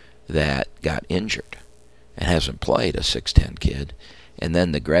that got injured and hasn't played, a 6'10 kid. And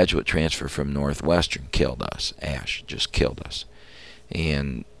then the graduate transfer from Northwestern killed us. Ash just killed us.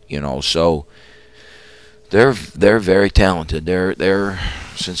 And, so they're very talented. They're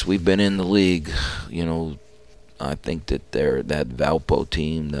since we've been in the league, I think that that Valpo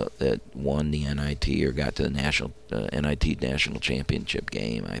team that won the NIT or got to the NIT national championship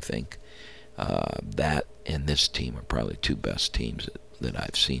game, I think that and this team are probably 2 best teams that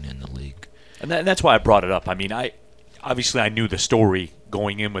I've seen in the league. And that's why I brought it up. I mean, I knew the story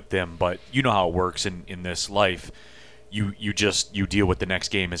going in with them, but you know how it works in this life. You deal with the next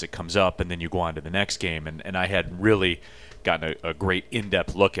game as it comes up, and then you go on to the next game. And I had really gotten a great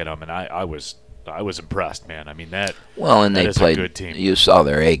in-depth look at them, and I was impressed, man. I mean that. Well, and that they is played. A good team. You saw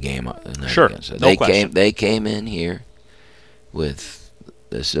their A game. Sure, no question. They came in here with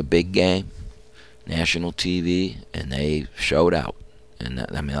this is a big game, national TV, and they showed out. And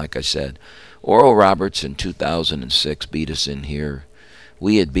like I said, Oral Roberts in 2006 beat us in here.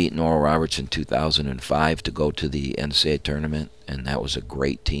 We had beaten Oral Roberts in 2005 to go to the NCAA tournament, and that was a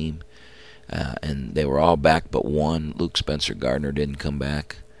great team. And they were all back but one. Luke Spencer Gardner didn't come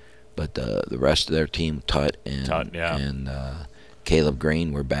back. But the rest of their team, Tut and Caleb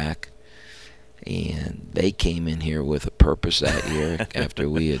Green, were back. And they came in here with a purpose that year after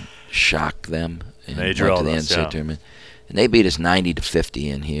we had shocked them and went to the NCAA tournament. And they beat us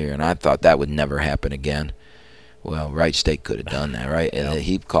 90-50 in here, and I thought that would never happen again. Well, Wright State could have done that, right? Yeah. And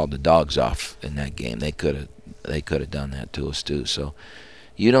he called the dogs off in that game. They could have done that to us too. So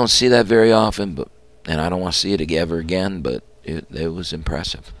you don't see that very often, and I don't want to see it ever again. But it was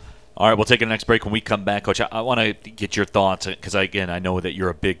impressive. All right, we'll take a next break. When we come back, Coach, I want to get your thoughts because, again, I know that you're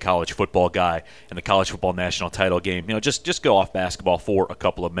a big college football guy, and the college football national title game, just go off basketball for a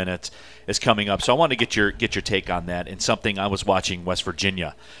couple of minutes is coming up. So I want to get your take on that. And something I was watching West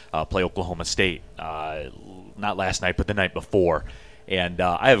Virginia play Oklahoma State, not last night, but the night before. And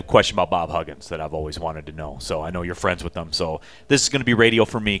I have a question about Bob Huggins that I've always wanted to know. So I know you're friends with them. So this is going to be radio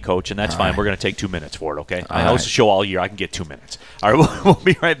for me, Coach, and that's fine. Right. We're going to take 2 minutes for it, okay? I know it's a show all year. I can get 2 minutes. All right, we'll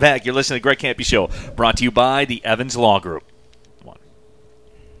be right back. You're listening to the Greg Kampe Show, brought to you by the Evans Law Group.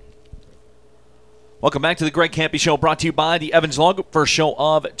 Welcome back to the Greg Kampe Show, brought to you by the Evans Law Group, first show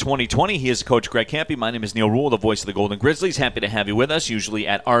of 2020. He is Coach Greg Kampe. My name is Neil Rule, the voice of the Golden Grizzlies. Happy to have you with us, usually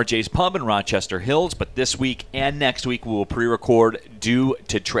at RJ's Pub in Rochester Hills. But this week and next week, we will pre-record due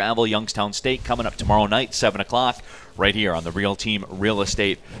to travel Youngstown State coming up tomorrow night, 7 o'clock, right here on the Real Team Real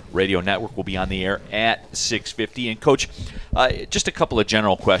Estate Radio Network. We'll be on the air at 6:50. And, Coach, just a couple of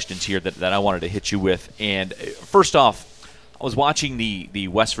general questions here that I wanted to hit you with. And first off, I was watching the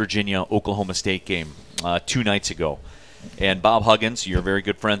West Virginia-Oklahoma State game 2 nights ago. And Bob Huggins, you're very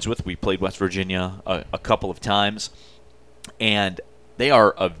good friends with. We played West Virginia a couple of times. And they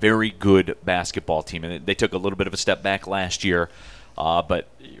are a very good basketball team. And they took a little bit of a step back last year. But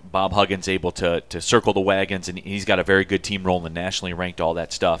Bob Huggins able to circle the wagons, and he's got a very good team rolling, nationally ranked, all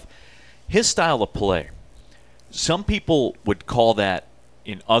that stuff. His style of play, some people would call that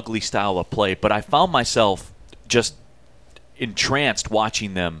an ugly style of play, but I found myself just entranced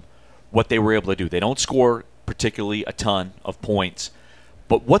watching them, what they were able to do. They don't score particularly a ton of points,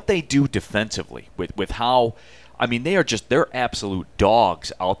 But what they do defensively with how, I mean, they're absolute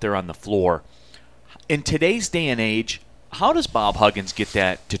dogs out there on the floor. In today's day and age, how does Bob Huggins get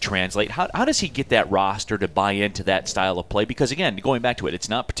that to translate? How does he get that roster to buy into that style of play? Because, again, going back to it, it's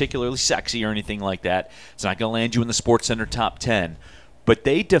not particularly sexy or anything like that. It's not going to land you in the SportsCenter top 10. But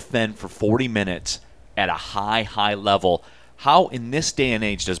they defend for 40 minutes at a high, high level. How, in this day and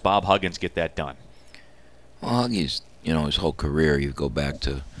age, does Bob Huggins get that done? Well, Huggies, his whole career, you go back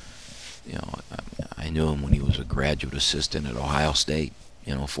to, I knew him when he was a graduate assistant at Ohio State,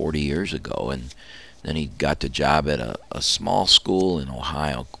 40 years ago. And then he got the job at a small school in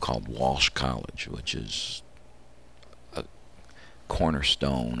Ohio called Walsh College, which is a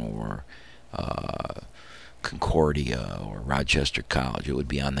Cornerstone or Concordia or Rochester College. It would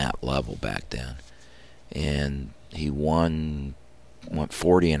be on that level back then. And he went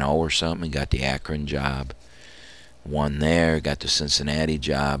 40-0 or something. He got the Akron job. Won there, got the Cincinnati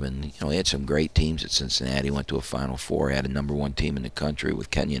job, and he had some great teams at Cincinnati. Went to a Final Four, had a #1 team in the country with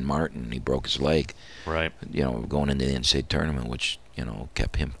Kenyon Martin, and he broke his leg. Right. Going into the NCAA tournament, which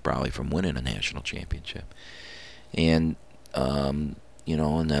kept him probably from winning a national championship. And and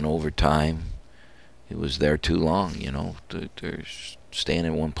then over time, he was there too long. Staying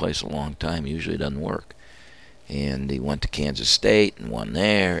in one place a long time usually doesn't work. And he went to Kansas State and won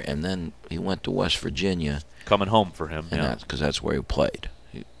there, and then he went to West Virginia. Coming home for him, and because that's where he played.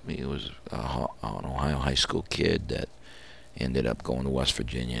 He was an Ohio high school kid that ended up going to West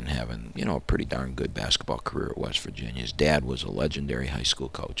Virginia and having, a pretty darn good basketball career at West Virginia. His dad was a legendary high school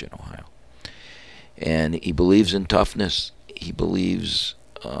coach in Ohio. And he believes in toughness. He believes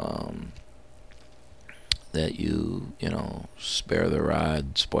that you spare the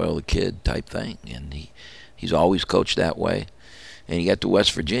rod, spoil the kid type thing. And he's always coached that way. And you got to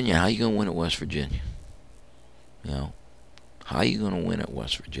West Virginia. How are you going to win at West Virginia? How are you going to win at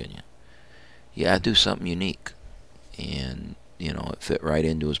West Virginia? You got to do something unique. And, it fit right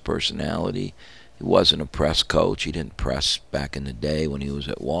into his personality. He wasn't a press coach. He didn't press back in the day when he was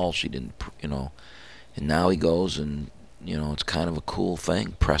at Walsh. He didn't, and now he goes and, it's kind of a cool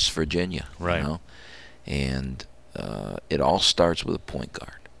thing, press Virginia. Right. And it all starts with a point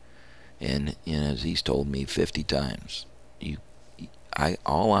guard. And, as he's told me 50 times,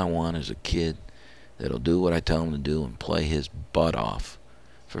 all I want is a kid that'll do what I tell him to do and play his butt off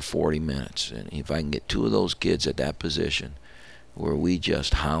for 40 minutes. And if I can get 2 of those kids at that position where we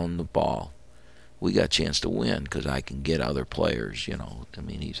just hound the ball, we got a chance to win because I can get other players,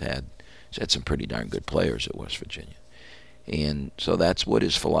 he's had some pretty darn good players at West Virginia. And so that's what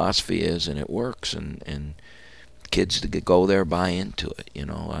his philosophy is, and it works. And kids that go there buy into it,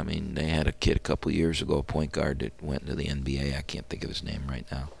 They had a kid a couple of years ago, a point guard that went into the NBA. I can't think of his name right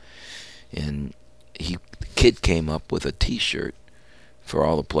now. And the kid came up with a T-shirt for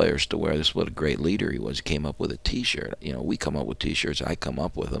all the players to wear. This is what a great leader he was. He came up with a T-shirt. We come up with T-shirts. I come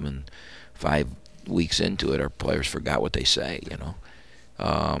up with them, and 5 weeks into it, our players forgot what they say.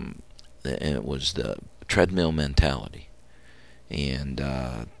 And it was the treadmill mentality. And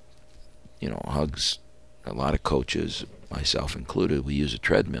Hugs. A lot of coaches, myself included, we use a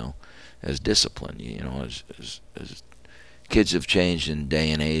treadmill as discipline. As kids have changed and day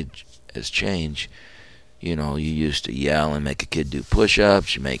and age has changed. You used to yell and make a kid do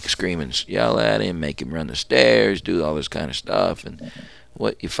push-ups. You scream and yell at him, make him run the stairs, do all this kind of stuff. And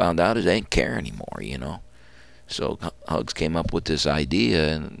what you found out is they didn't care anymore, So Hugs came up with this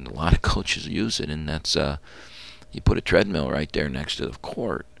idea, and a lot of coaches use it, and that's you put a treadmill right there next to the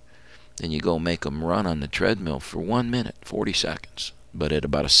court, and you go make them run on the treadmill for 1 minute, 40 seconds, but at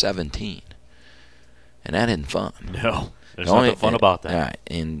about a 17. And that isn't fun. No. There's nothing fun about that. Right,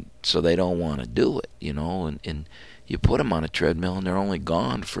 and so they don't want to do it, and you put them on a treadmill and they're only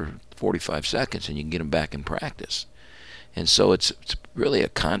gone for 45 seconds and you can get them back in practice. And so it's really a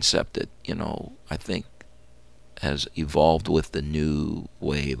concept that, I think has evolved with the new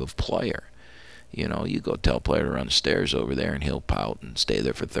wave of player. You go tell a player to run the stairs over there and he'll pout and stay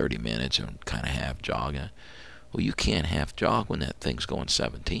there for 30 minutes and kind of half jog. Well, you can't half jog when that thing's going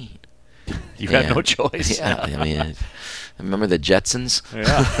 17. You have no choice. Yeah, I remember the Jetsons?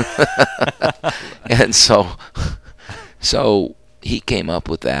 Yeah. And so he came up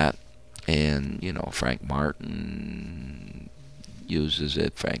with that, and, Frank Martin uses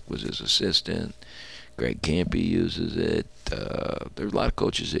it. Frank was his assistant. Greg Campy uses it. There's a lot of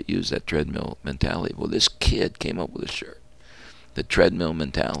coaches that use that treadmill mentality. Well, this kid came up with a shirt, the treadmill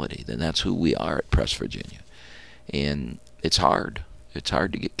mentality. Then that's who we are at Press Virginia. And it's hard. it's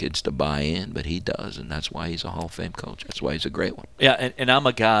hard to get kids to buy in, but he does, and that's why he's a Hall of Fame coach. That's why he's a great one. Yeah, and I'm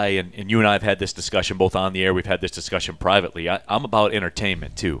a guy, and you and I have had this discussion both on the air. We've had this discussion privately. I'm about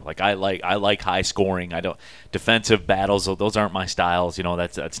entertainment too. Like I like high scoring. I don't defensive battles. Those aren't my styles.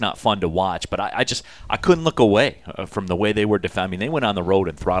 That's not fun to watch. But I couldn't look away from the way they were defending. I mean, they went on the road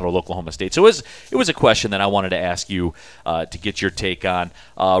and throttled Oklahoma State. So it was a question that I wanted to ask you to get your take on.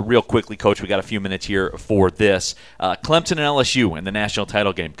 Real quickly, Coach, we got a few minutes here for this. Clemson and LSU in the national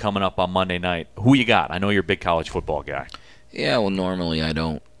title game coming up on Monday night. Who you got? I know you're a big college football guy. Yeah, well, normally I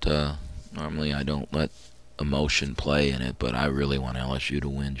don't let emotion play in it, but I really want LSU to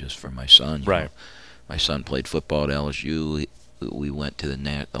win just for my son. Right. My son played football at LSU. We went to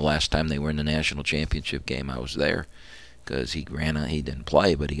the last time they were in the national championship game. I was there because he didn't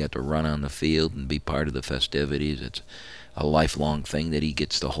play, but he got to run on the field and be part of the festivities. It's a lifelong thing that he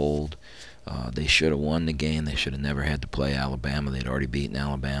gets to hold. They should have won the game. They should have never had to play Alabama. They'd already beaten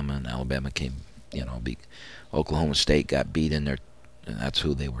Alabama, and Alabama came, Oklahoma State got beat in their, and that's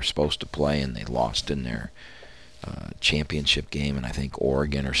who they were supposed to play, and they lost in their championship game. And I think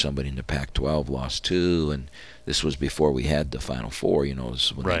Oregon or somebody in the Pac-12 lost too. And this was before we had the Final Four. This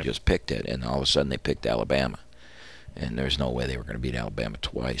is when they just picked it, and all of a sudden they picked Alabama, and there's no way they were going to beat Alabama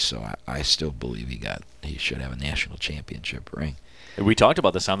twice. So I still believe he should have a national championship ring. We talked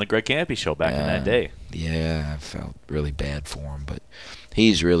about this on the Greg Campy show back in that day. Yeah, I felt really bad for him, but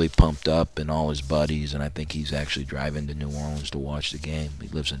he's really pumped up, and all his buddies, and I think he's actually driving to New Orleans to watch the game. He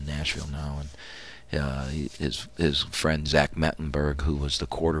lives in Nashville now, and his friend Zach Mettenberg, who was the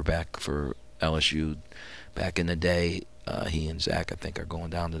quarterback for LSU back in the day, he and Zach, I think, are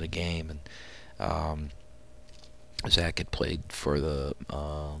going down to the game, and Zach had played for the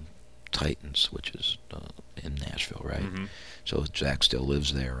Titans, which is in Nashville, right? Mm-hmm. So Zach still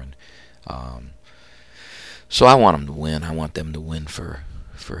lives there, and so I want him to win. I want them to win for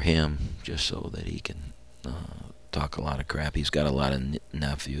him, just so that he can talk a lot of crap. He's got a lot of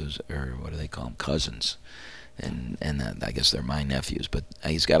nephews, or what do they call them, cousins, and I guess they're my nephews. But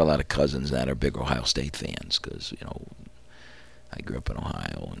he's got a lot of cousins that are big Ohio State fans, because I grew up in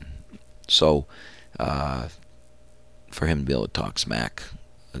Ohio, and so for him to be able to talk smack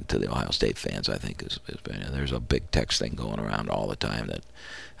to the Ohio State fans, I think is there's a big text thing going around all the time that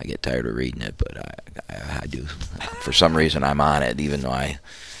I get tired of reading it, but I do. For some reason, I'm on it, even though I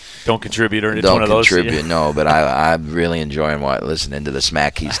don't contribute, or it's don't one of those. Contribute, no. But I'm really enjoying listening to the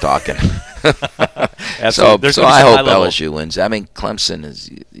smack he's talking. So I hope LSU wins. I mean, Clemson is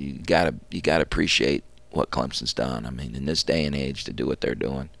you gotta appreciate what Clemson's done. I mean, in this day and age, to do what they're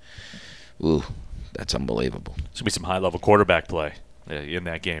doing, ooh, that's unbelievable. There's gonna be some high-level quarterback play in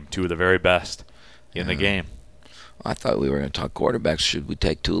that game. Two of the very best in the game. I thought we were going to talk quarterbacks. Should we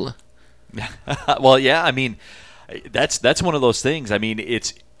take Tula? Well, yeah. I mean, that's one of those things. I mean,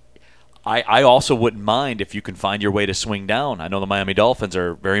 I also wouldn't mind if you can find your way to swing down. I know the Miami Dolphins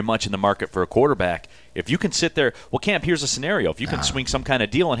are very much in the market for a quarterback. If you can sit there, well, Camp, here's a scenario. If you can swing some kind of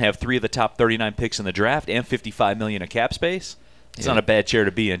deal and have 3 of the top 39 picks in the draft and $55 million in cap space, it's not a bad chair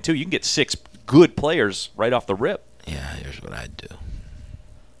to be in, too. You can get 6 good players right off the rip. Yeah, here's what I'd do.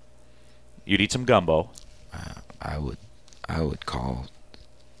 You'd eat some gumbo. I would call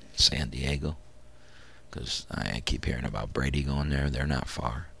San Diego, because I keep hearing about Brady going there. They're not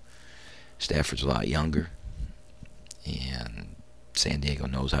far. Stafford's a lot younger, and San Diego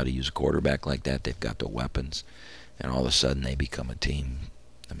knows how to use a quarterback like that. They've got the weapons, and all of a sudden they become a team.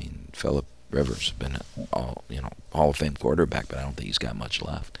 I mean, Phillip Rivers has been Hall of Fame quarterback, but I don't think he's got much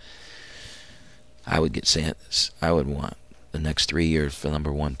left. I would want the next 3 years for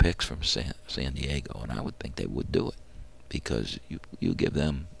number 1 picks from San Diego, and I would think they would do it, because you give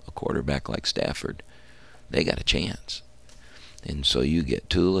them a quarterback like Stafford, they got a chance. And so you get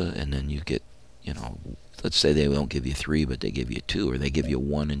Tula, and then you get, let's say they don't give you 3, but they give you 2, or they give you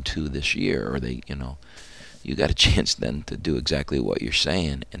 1 and 2 this year, or you got a chance then to do exactly what you're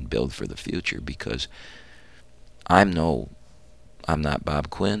saying and build for the future, because I'm not Bob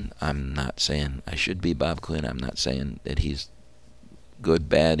Quinn. I'm not saying I should be Bob Quinn. I'm not saying that he's good,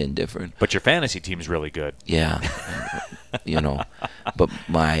 bad, indifferent. But your fantasy team's really good. Yeah. But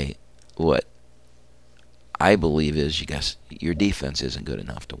what I believe is your defense isn't good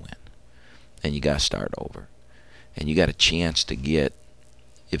enough to win. And you got to start over. And you got a chance to get,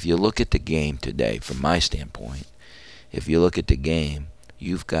 if you look at the game today, from my standpoint, if you look at the game,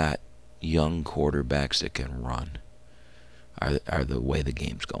 you've got young quarterbacks that can run. Are the way the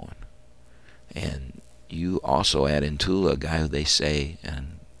game's going. And you also add in Tula, a guy who they say,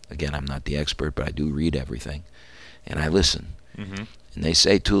 and again, I'm not the expert, but I do read everything, and I listen. Mm-hmm. And they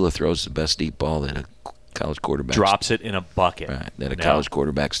say Tula throws the best deep ball that a college quarterback's drops it in a bucket. Right, that a college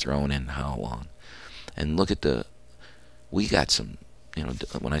quarterback's thrown in how long. And look at we got some,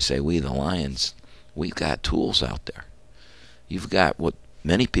 when I say we, the Lions, we've got tools out there. You've got what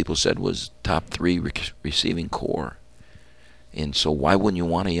many people said was top 3 receiving core. And so why wouldn't you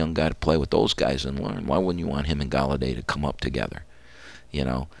want a young guy to play with those guys and learn? Why wouldn't you want him and Galladay to come up together?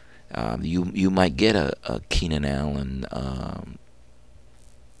 You might get a Keenan Allen,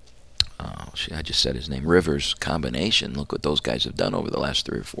 I just said his name, Rivers combination. Look what those guys have done over the last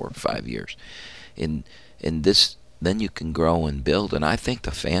 3 or 4 or 5 years. In this, then you can grow and build, and I think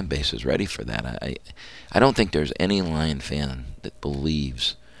the fan base is ready for that. I don't think there's any Lion fan that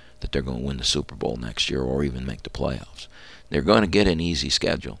believes that they're going to win the Super Bowl next year or even make the playoffs. They're going to get an easy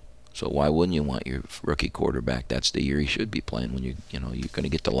schedule. So why wouldn't you want your rookie quarterback? That's the year he should be playing when you're going to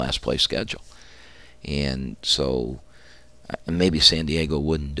get the last place schedule. And so maybe San Diego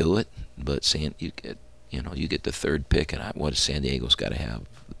wouldn't do it, but you get the 3rd pick, and what does San Diego's got to have?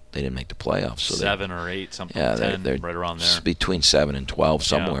 They didn't make the playoffs, so 7 or 8, something. Yeah, 10, they're right around there. Between 7 and 12,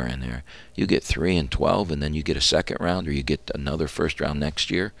 somewhere in there. You get 3 and 12, and then you get a second round, or you get another first round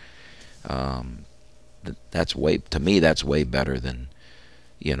next year. That's way better than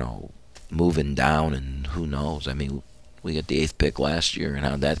moving down, and who knows. I mean, we got the 8th pick last year, and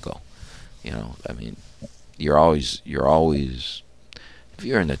how'd that go? I mean, you're always if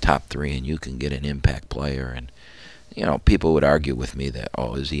you're in the top 3 and you can get an impact player, and people would argue with me that,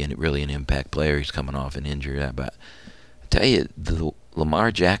 is he really an impact player? He's coming off an injury. But I tell you, the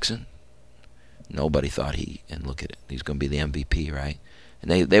Lamar Jackson, nobody thought and look at it, he's going to be the MVP, right?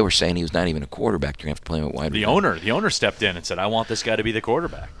 And they were saying he was not even a quarterback. You're going to have to play him at wide receiver. The owner stepped in and said, I want this guy to be the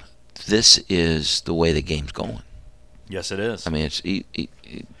quarterback. This is the way the game's going. Yes, it is. I mean,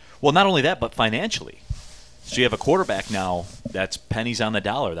 well, not only that, but financially. So you have a quarterback now that's pennies on the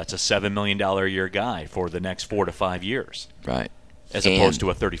dollar. That's a $7 million a year guy for the next 4 to 5 years. Right. As opposed to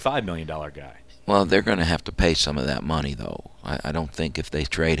a $35 million guy. Well, they're going to have to pay some of that money, though. I don't think if they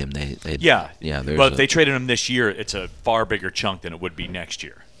trade him, they'd Yeah. But if they traded him this year, it's a far bigger chunk than it would be next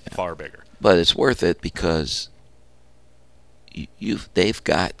year. Yeah. Far bigger. But it's worth it because they've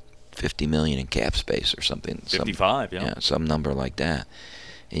got $50 million in cap space or something. 55, some number like that.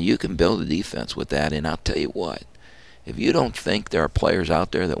 And you can build a defense with that. And I'll tell you what, if you don't think there are players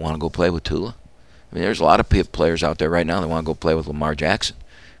out there that want to go play with Tua, I mean, there's a lot of players out there right now that want to go play with Lamar Jackson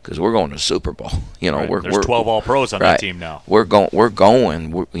because we're going to the Super Bowl. Right. There's 12 All-Pros on that team now. We're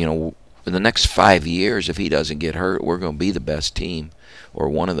going. In the next 5 years, if he doesn't get hurt, we're going to be the best team or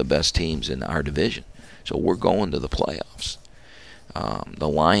one of the best teams in our division. So we're going to the playoffs. The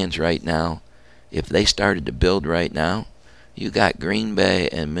Lions right now, if they started to build right now, you got Green Bay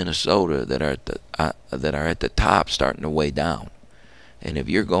and Minnesota that are at the top starting to weigh down. And if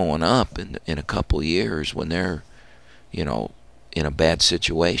you're going up in a couple years when they're, in a bad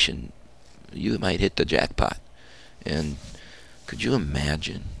situation, you might hit the jackpot. And could you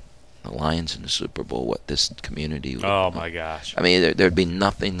imagine the Lions in the Super Bowl, what this community would... Oh, my gosh. I mean, there'd be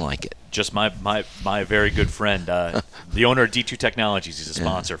nothing like it. Just my very good friend, the owner of D2 Technologies, he's a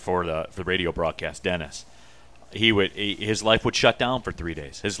sponsor for the radio broadcast, Dennis. His life would shut down for 3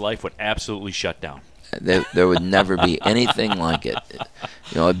 days. His life would absolutely shut down. There would never be anything like it.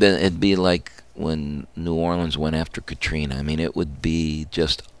 It'd be like when New Orleans went after Katrina. I mean, it would be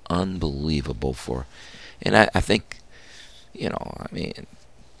just unbelievable and I think,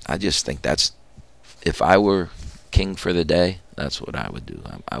 I just think that's, if I were king for the day, that's what I would do.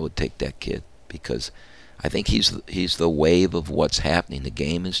 I would take that kid because I think he's the wave of what's happening. The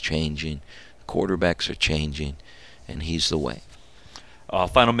game is changing, the quarterbacks are changing, and he's the wave.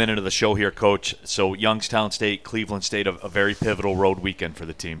 Final minute of the show here, Coach. So Youngstown State, Cleveland State, a very pivotal road weekend for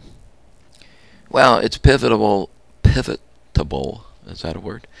the team. Well, it's pivotable. Is that a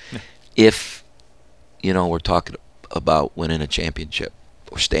word? If, we're talking about winning a championship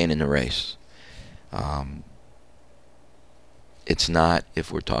or staying in the race. It's not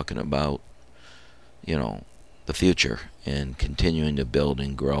if we're talking about, the future and continuing to build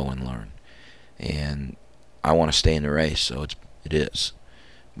and grow and learn. And I want to stay in the race, so it is.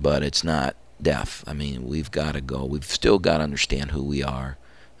 But it's not death. I mean, we've got to go. We've still got to understand who we are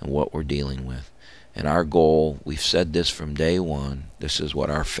and what we're dealing with. And our goal, we've said this from day one, this is what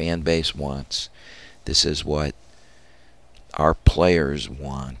our fan base wants. This is what our players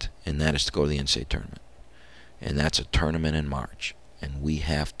want, and that is to go to the NCAA tournament. And that's a tournament in March. And we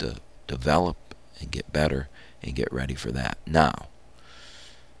have to develop and get better and get ready for that. Now,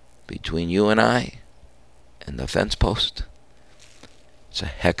 between you and I and the fence post, it's a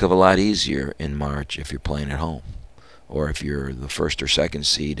heck of a lot easier in March if you're playing at home or if you're the first or second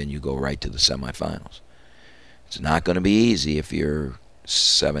seed and you go right to the semifinals. It's not going to be easy if you're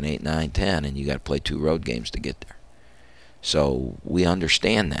 7, 8, 9, 10, and you got to play 2 road games to get there. So we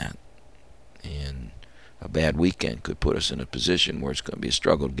understand that, and a bad weekend could put us in a position where it's going to be a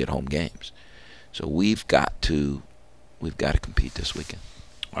struggle to get home games. So we've got to compete this weekend.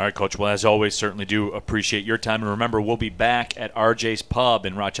 All right, Coach. Well, as always, certainly do appreciate your time. And remember, we'll be back at RJ's Pub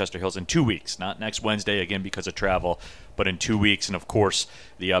in Rochester Hills in 2 weeks. Not next Wednesday, again, because of travel, but in 2 weeks. And, of course,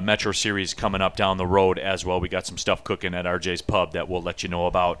 the Metro Series coming up down the road as well. We got some stuff cooking at RJ's Pub that we'll let you know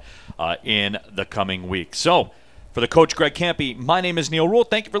about in the coming week. So, for the coach, Greg Kampe, my name is Neil Rule.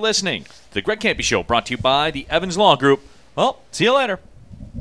 Thank you for listening to the Greg Kampe Show, brought to you by the Evans Law Group. Well, see you later.